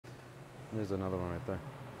There's another one right there.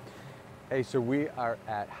 Hey, so we are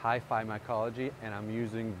at Hi-Fi Mycology, and I'm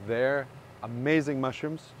using their amazing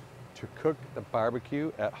mushrooms to cook the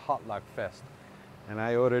barbecue at Hot Luck Fest. And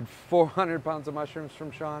I ordered 400 pounds of mushrooms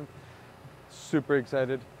from Sean. Super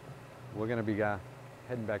excited. We're gonna be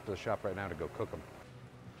heading back to the shop right now to go cook them.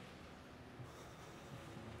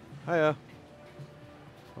 Hiya.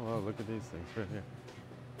 Oh, look at these things right here.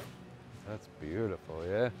 That's beautiful,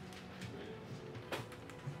 yeah?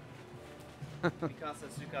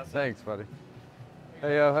 Thanks, buddy.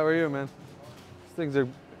 Hey, how are you, man? These things are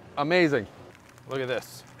amazing. Look at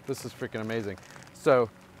this. This is freaking amazing. So,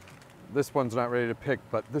 this one's not ready to pick,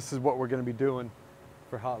 but this is what we're gonna be doing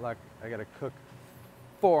for Hot Luck. I gotta cook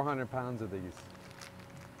 400 pounds of these.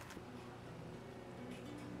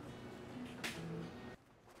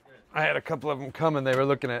 I had a couple of them come and they were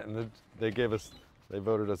looking at it and they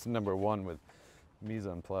voted us #1 with mise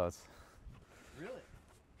en place. Really?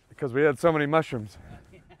 Because we had so many mushrooms.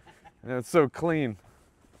 And it's so clean.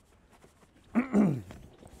 And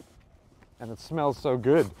it smells so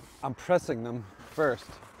good. I'm pressing them first.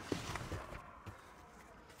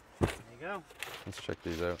 There you go. Let's check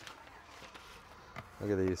these out.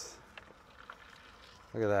 Look at these.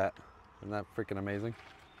 Look at that. Isn't that freaking amazing?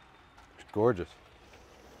 It's gorgeous.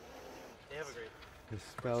 They have a great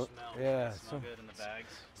smell. Yeah, they smell good in the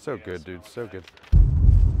bags. So good, dude. So good.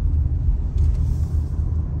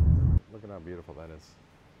 Look at how beautiful that is.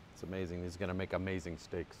 It's amazing. These are gonna make amazing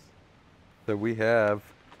steaks. So we have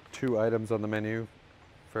 2 items on the menu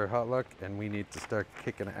for Hot Luck, and we need to start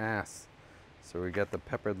kicking ass. So we got the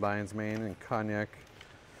peppered lion's mane and cognac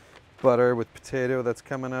butter with potato that's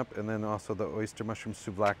coming up, and then also the oyster mushroom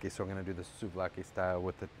souvlaki. So I'm gonna do the souvlaki style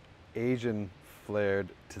with the Asian flared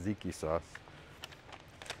tzatziki sauce.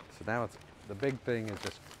 So now the big thing is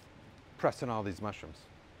just pressing all these mushrooms.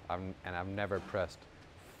 I've never pressed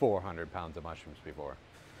 400 pounds of mushrooms before.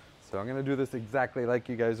 So I'm gonna do this exactly like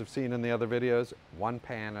you guys have seen in the other videos, 1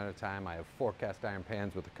 pan at a time. I have 4 cast iron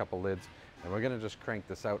pans with a couple lids, and we're gonna just crank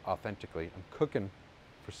this out authentically. I'm cooking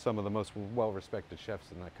for some of the most well-respected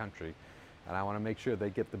chefs in the country, and I wanna make sure they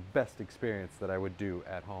get the best experience that I would do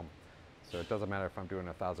at home. So it doesn't matter if I'm doing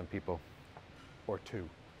 1,000 people or 2,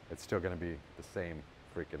 it's still gonna be the same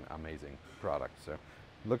freaking amazing product. So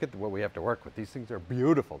look at what we have to work with. These things are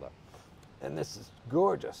beautiful though. And this is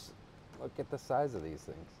gorgeous. Look at the size of these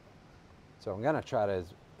things. So I'm gonna try to,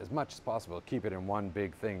 as much as possible, keep it in one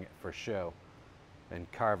big thing for show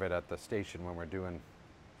and carve it at the station when we're doing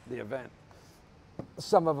the event.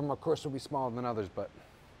 Some of them, of course, will be smaller than others, but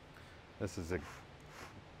this is a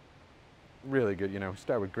really good,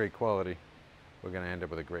 start with great quality. We're gonna end up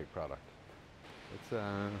with a great product. It's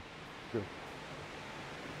good.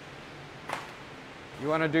 You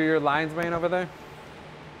wanna do your lion's mane over there?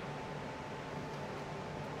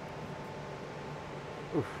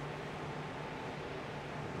 Oof.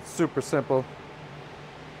 Super simple.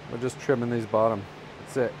 We're just trimming these bottom.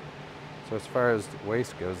 That's it. So as far as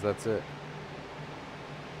waste goes, that's it.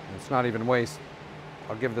 And it's not even waste.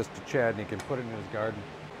 I'll give this to Chad and he can put it in his garden.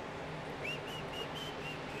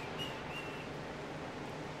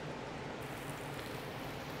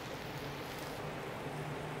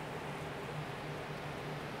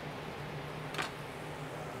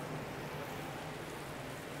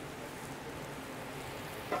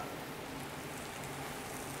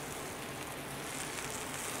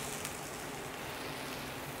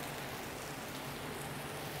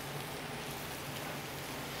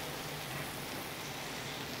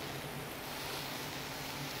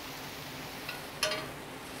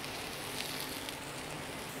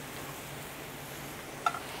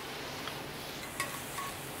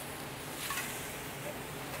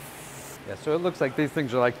 Yeah, so it looks like these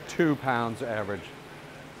things are like 2 pounds average.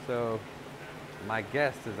 So my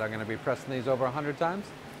guess is I'm gonna be pressing these over 100 times.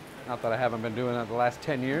 Not that I haven't been doing that the last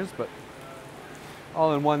 10 years, but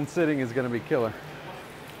all in one sitting is gonna be killer.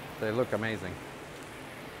 They look amazing.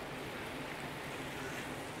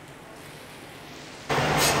 See,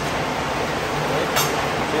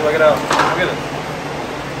 look it out. Look at it.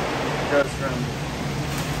 Goes from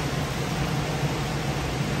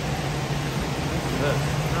this.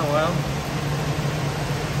 Oh wow.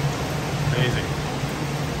 Amazing.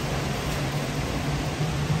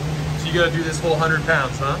 So you gotta do this whole 100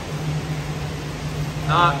 pounds, huh?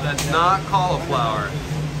 That's not cauliflower.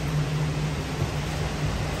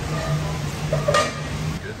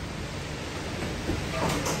 Good.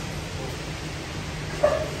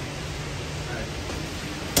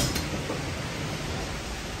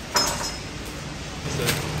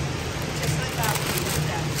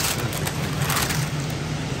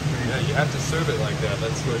 Yeah, you have to serve it like that.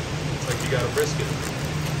 That's what, it's like you gotta brisk it.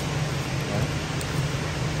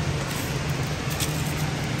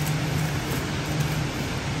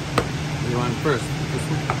 first? This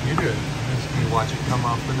one? You do it. You watch it come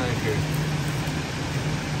off the knife here.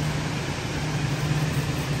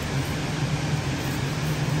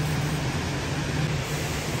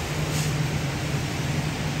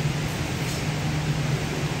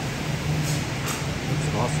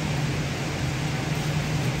 That's awesome.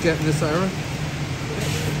 Getting this, Ira?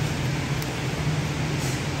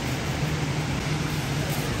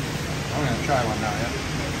 I'm gonna try one now, yeah?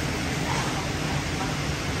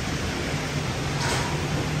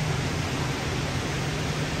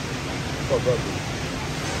 Oh, broken.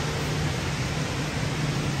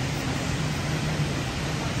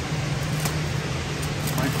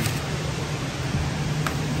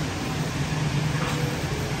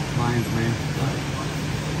 Lion's mane.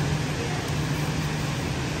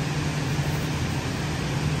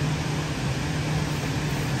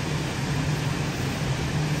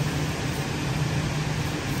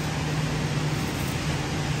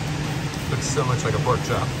 Looks so much like a pork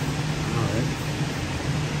chop. Alright.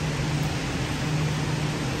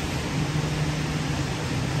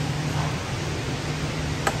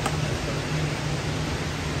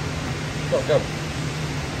 Go.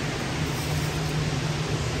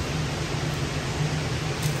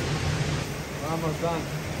 We're almost done.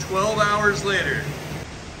 12 hours later.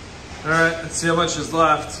 All right, let's see how much is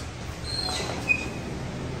left.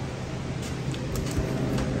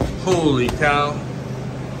 Holy cow.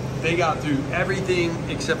 They got through everything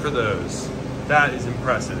except for those. That is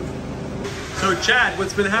impressive. So Chad,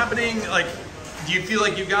 what's been happening? Like, do you feel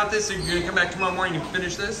like you got this? Are you gonna come back tomorrow morning and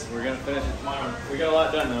finish this? We're gonna finish it tomorrow. We got a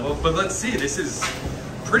lot done though. Well, but let's see, this is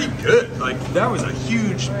pretty good. Like, that was a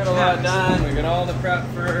huge We got a lot done. We got all the prep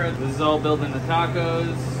for, this is all building the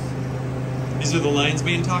tacos. These are the lion's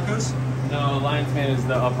mane tacos? No, lion's mane is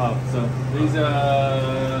the up. So these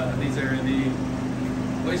are the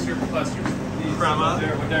oyster clusters. These From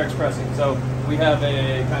what they're expressing. So we have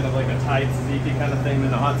a kind of like a Thai tzatziki kind of thing,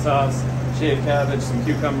 then a hot sauce, shaved cabbage, some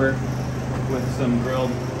cucumber with some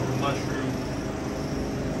grilled mushroom.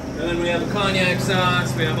 And then we have a cognac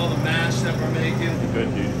sauce. We have all the mash that we're making.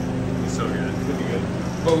 Good, dude. It's so good. It's gonna be good.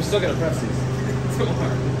 But we still gotta press these. It's so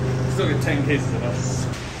hard. We still got 10 cases of us.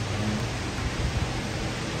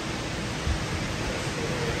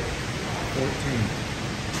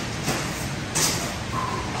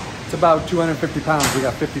 It's about 250 pounds. We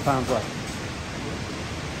got 50 pounds left.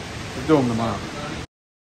 We'll do them tomorrow.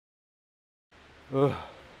 Ugh.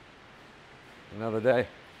 Another day.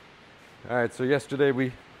 All right, so yesterday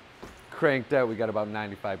we cranked out. We got about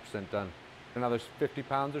 95% done. Another 50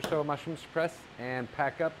 pounds or so of mushrooms to press and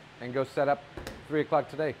pack up and go set up 3 o'clock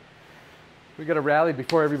today. We got to rally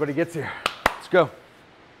before everybody gets here. Let's go.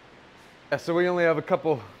 Yeah, so we only have a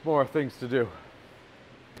couple more things to do.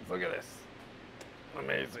 Look at this.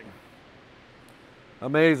 Amazing.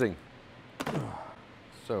 Amazing.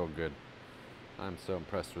 So good. I'm so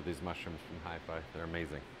impressed with these mushrooms from Hi-Fi. They're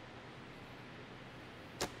amazing.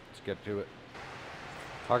 Let's get to it.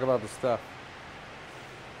 Talk about the stuff.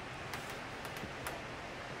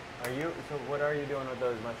 So what are you doing with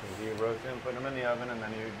those mushrooms? Do you roast them, put them in the oven, and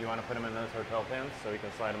then do you want to put them in those hotel pans so you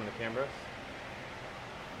can slide them into Canberras?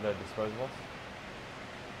 The disposables?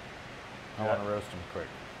 I want to roast them quick.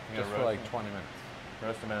 You Just gotta for roast like them? 20 minutes.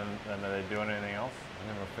 Roast them and are they doing anything else? And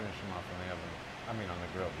then we'll finish them off in the oven. I mean on the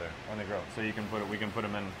grill there. On the grill. So you can we can put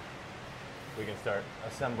them in, we can start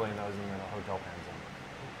assembling those in the hotel pans.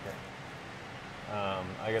 Okay.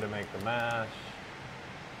 I gotta make the mash.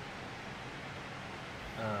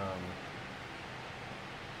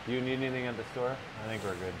 Do you need anything at the store? I think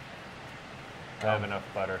we're good. I have enough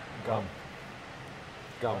butter. Gum.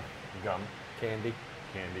 Gum. Gum. Candy.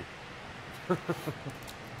 Candy.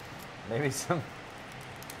 Maybe some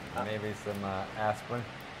aspirin,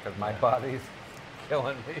 because my body's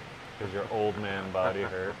killing me. Because your old man body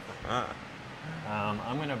hurts.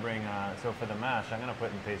 I'm gonna bring, so for the mash, I'm gonna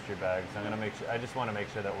put in pastry bags. I'm gonna make sure, I just wanna make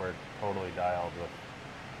sure that we're totally dialed with.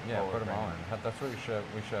 Yeah, what put we're them all bringing. in. That's what we should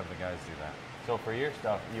have the guys do that. So for your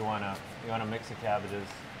stuff, you wanna mix the cabbages.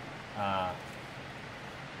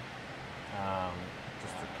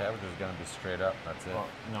 Just the cabbage is gonna be straight up. That's it. Well,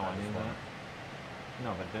 no, I just want-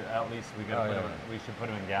 No, but at least we gotta Oh, put yeah, them. yeah. We should put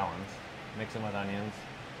them in gallons. Mix them with onions.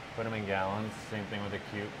 Put them in gallons. Same thing with the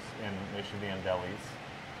cubes, and they should be in delis.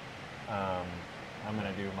 I'm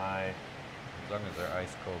gonna do my. As long as they're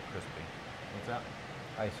ice cold crispy. What's that?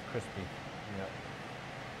 Ice crispy. Yep.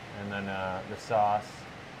 And then the sauce.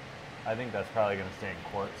 I think that's probably gonna stay in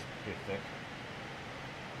quarts. Get thick.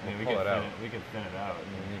 I mean, We'll we pull could it out. We could thin it out.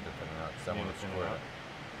 We need to thin it out. You Someone need will to thin it squirt out. it.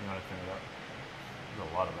 You want to thin it out? There's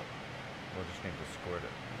a lot of it. We'll just need to squirt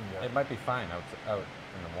it. Yeah. It might be fine out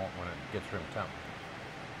in the warm when it gets room temp.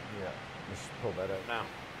 Yeah. Just pull that out now.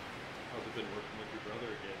 How's it been working with your brother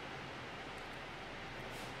again?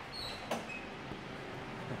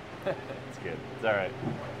 It's good. It's all right.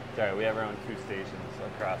 It's all right. We have our own 2 stations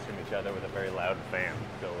across from each other with a very loud fan,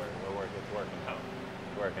 so we're working. It's working out.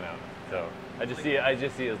 It's working out. So I just see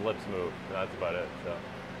his lips move. That's about it. So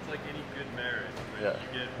It's like any good marriage. When Yeah.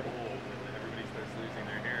 you get old and everybody starts losing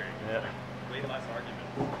their hearing. Yeah. Way less arguments.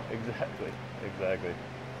 exactly.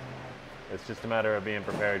 It's just a matter of being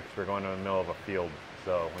prepared because we're going to the middle of a field,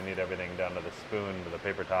 so we need everything down to the spoon, to the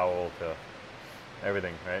paper towel, to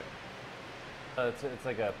everything, right? It's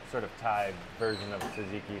like a sort of Thai version of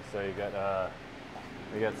tzatziki. So you got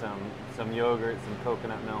we got some yogurt, some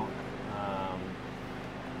coconut milk,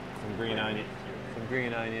 some green onion,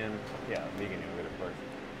 yeah, vegan yogurt of course.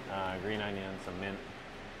 Green onion, some mint,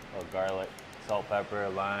 a little garlic, salt, pepper,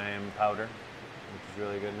 lime powder, which is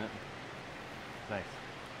really good in it. Nice.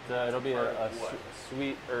 So it'll be a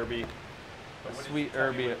sweet herby, This is a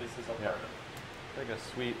yeah, part of. like a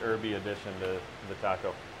sweet herby addition to the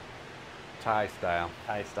taco. Thai style.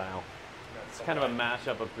 Thai style. It's kind of a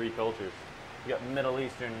mashup of 3 cultures. You got Middle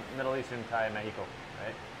Eastern, Thai, Mexico,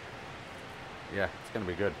 right? Yeah, it's gonna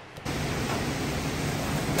be good.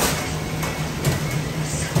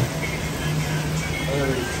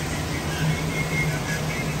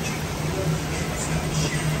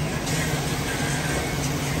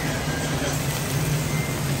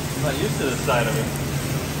 I'm not used to this side of it.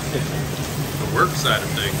 The work side of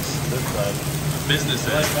things. This side. Business I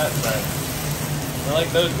like end. that side. I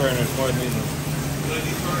like those burners more than these ones. Do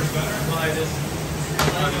these burners better? Well, I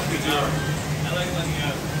like letting you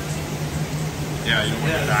out. Yeah, you don't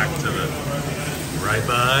want to back to the right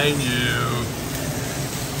behind you.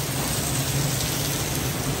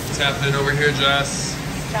 What's happening over here, Jess?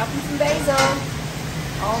 Chopping some basil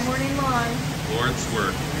all morning long. Lord's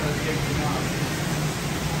work.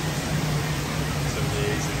 It's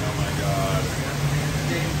amazing. Oh my God.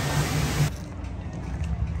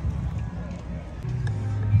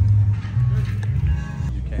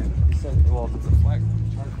 You can. Well, if it's a flag.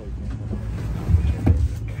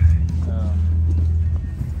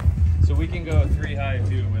 So we can go 3 high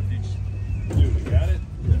too with each. Dude, we got it?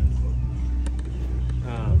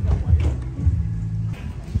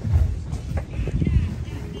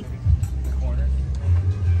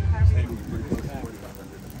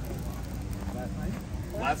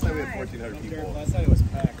 Last night we had 1,400 people. Last night it was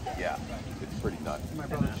packed. Yeah, it's pretty nuts. My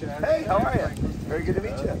brother Chad. Hey, how are you? Very good to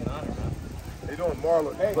meet you. How you doing,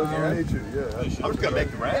 Marlon? Hey, pleasure to meet you. Yeah, I'm just gonna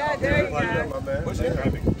make the round. Yeah, there you Pleasure, go. my man. What's your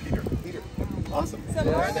name? Peter. Peter. Awesome. So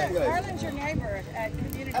Marlon's your neighbor at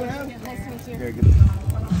Community. Nice to meet you. Very good.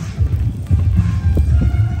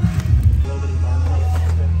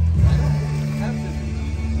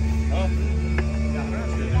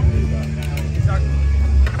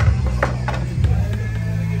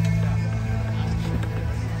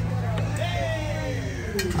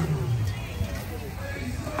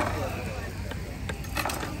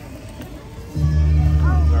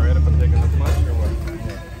 Alright, if I'm taking this much or what?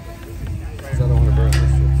 I don't want to burn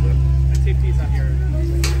this. I take these on here.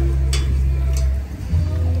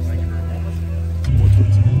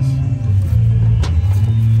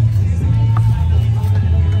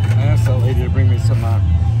 I asked that lady to bring me some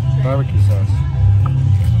barbecue sauce.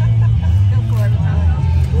 Go for it.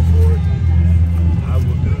 Go for it. I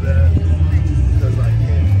will do that because I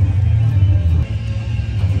can.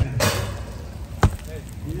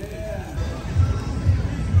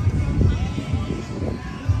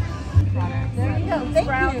 There you go.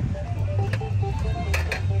 Thank you.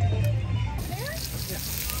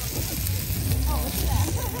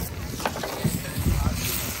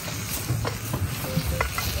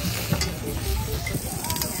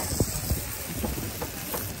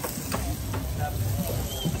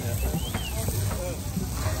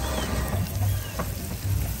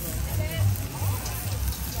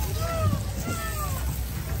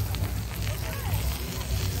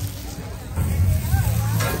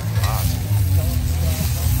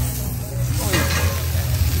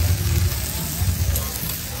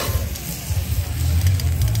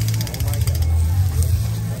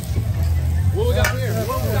 What we got here?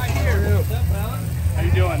 What we got here? What's up, Alan? How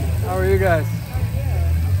you doing? How are you guys?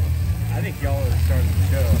 I think y'all are starting the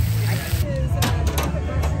show. This is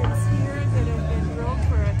burgers here that have been grilled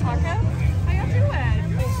for a taco. How y'all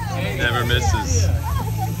doing? Never misses. Oh,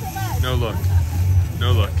 thanks so much. No look. No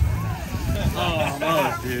look. Oh,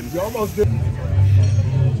 no, dude. You almost did.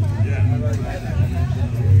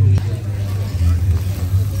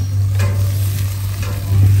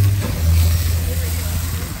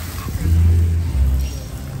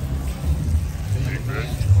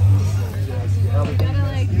 You gotta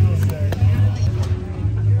like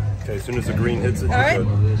soon as the green hits it, you're right.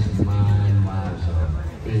 good.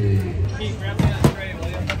 Keith, grab me that tray, will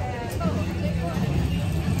you?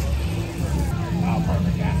 Oh,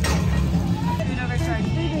 perfect.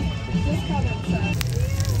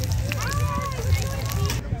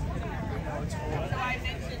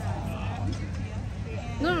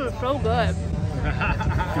 This is so good.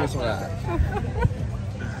 Give us some of that.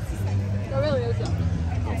 It really is though.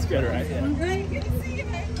 It's good, right? Yeah.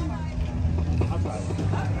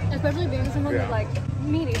 Especially being someone that's like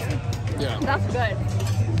meaty. Yeah. That's good.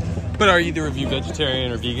 But are either of you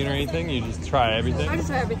vegetarian or vegan or anything? You just try everything? I just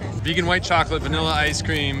try everything. Vegan white chocolate, vanilla ice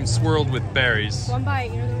cream, swirled with berries. One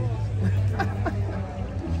bite, you know the rules.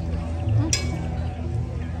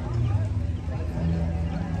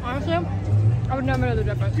 Honestly, I would never know the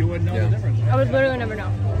difference. You wouldn't know the difference. I would literally never know.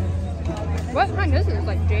 What kind is this?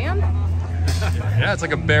 Like jam? Yeah, it's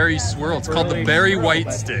like a berry swirl. It's called the berry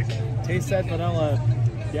white stick. Taste that vanilla.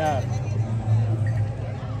 Yeah.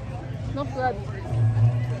 Not good.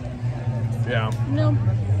 Yeah. No.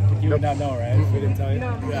 You would not know, right? If we didn't tell you.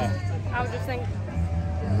 No. Yeah. I would just think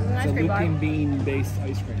this is an It's ice a cream bar. lupin bean based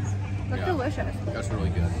ice cream. That's delicious. That's really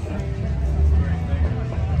good.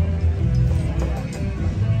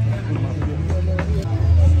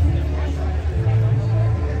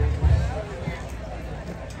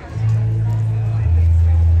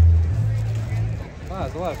 Wow,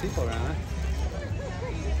 there's a lot of people around, huh?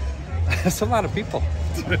 There's a lot of people.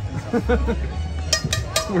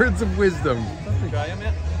 Words of wisdom.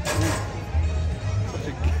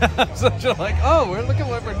 Such a like, oh, look at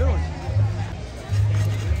what we're doing.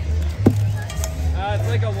 It's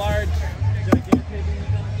like a large, gigantic.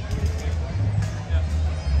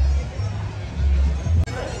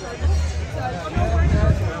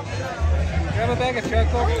 Grab a bag of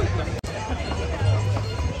charcoal.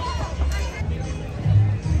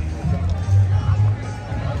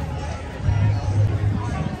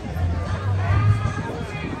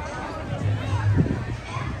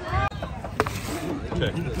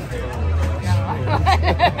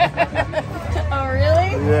 Oh,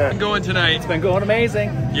 really? I'm going tonight. It's been going amazing.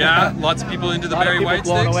 Yeah, lots of people into the A lot of berry people white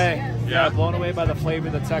blown sticks. away. Yeah. Blown away by the flavor,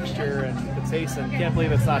 the texture, and the taste, and can't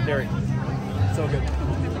believe it's not dairy. It's so good.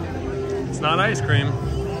 It's not ice cream.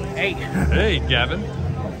 Hey. Hey, Gavin.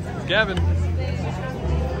 Gavin.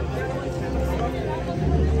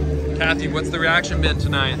 Kathy, what's the reaction been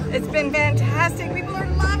tonight? It's been fantastic. People are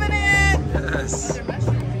loving it. Yes.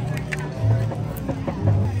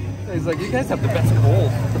 He's like, you guys have the best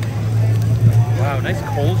coals. Wow, nice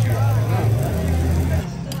coals you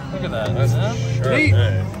have. Look at that. That's Sure. neat.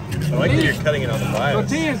 Hey. I like that you're cutting it on the bias.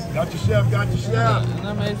 Tortillas. Got your chef, got your chef. Isn't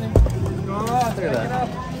that amazing? Look at that.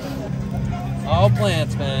 All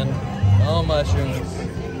plants, man. All mushrooms.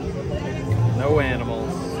 No animals.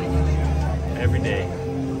 Every day.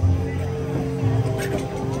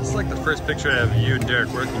 It's like the first picture I have of you and Derek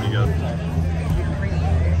working together.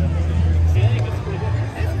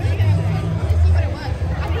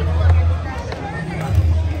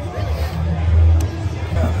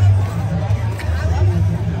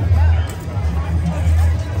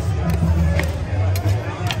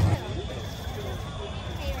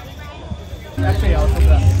 Actually, I'll put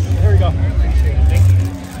that. Here we go. Thank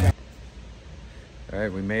you. All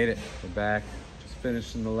right, we made it. We're back. Just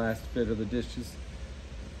finishing the last bit of the dishes.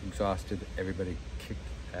 Exhausted. Everybody kicked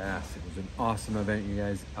ass. It was an awesome event, you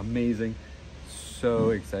guys. Amazing.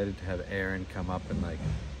 So excited to have Aaron come up and like,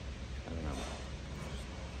 I don't know,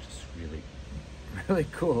 just really, really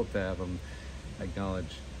cool to have him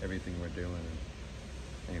acknowledge everything we're doing.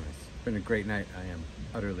 And anyways, it's been a great night. I am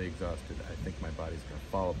utterly exhausted. I think my body's gonna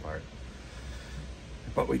fall apart.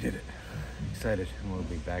 But we did it. Excited, and we'll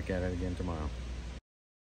be back at it again tomorrow.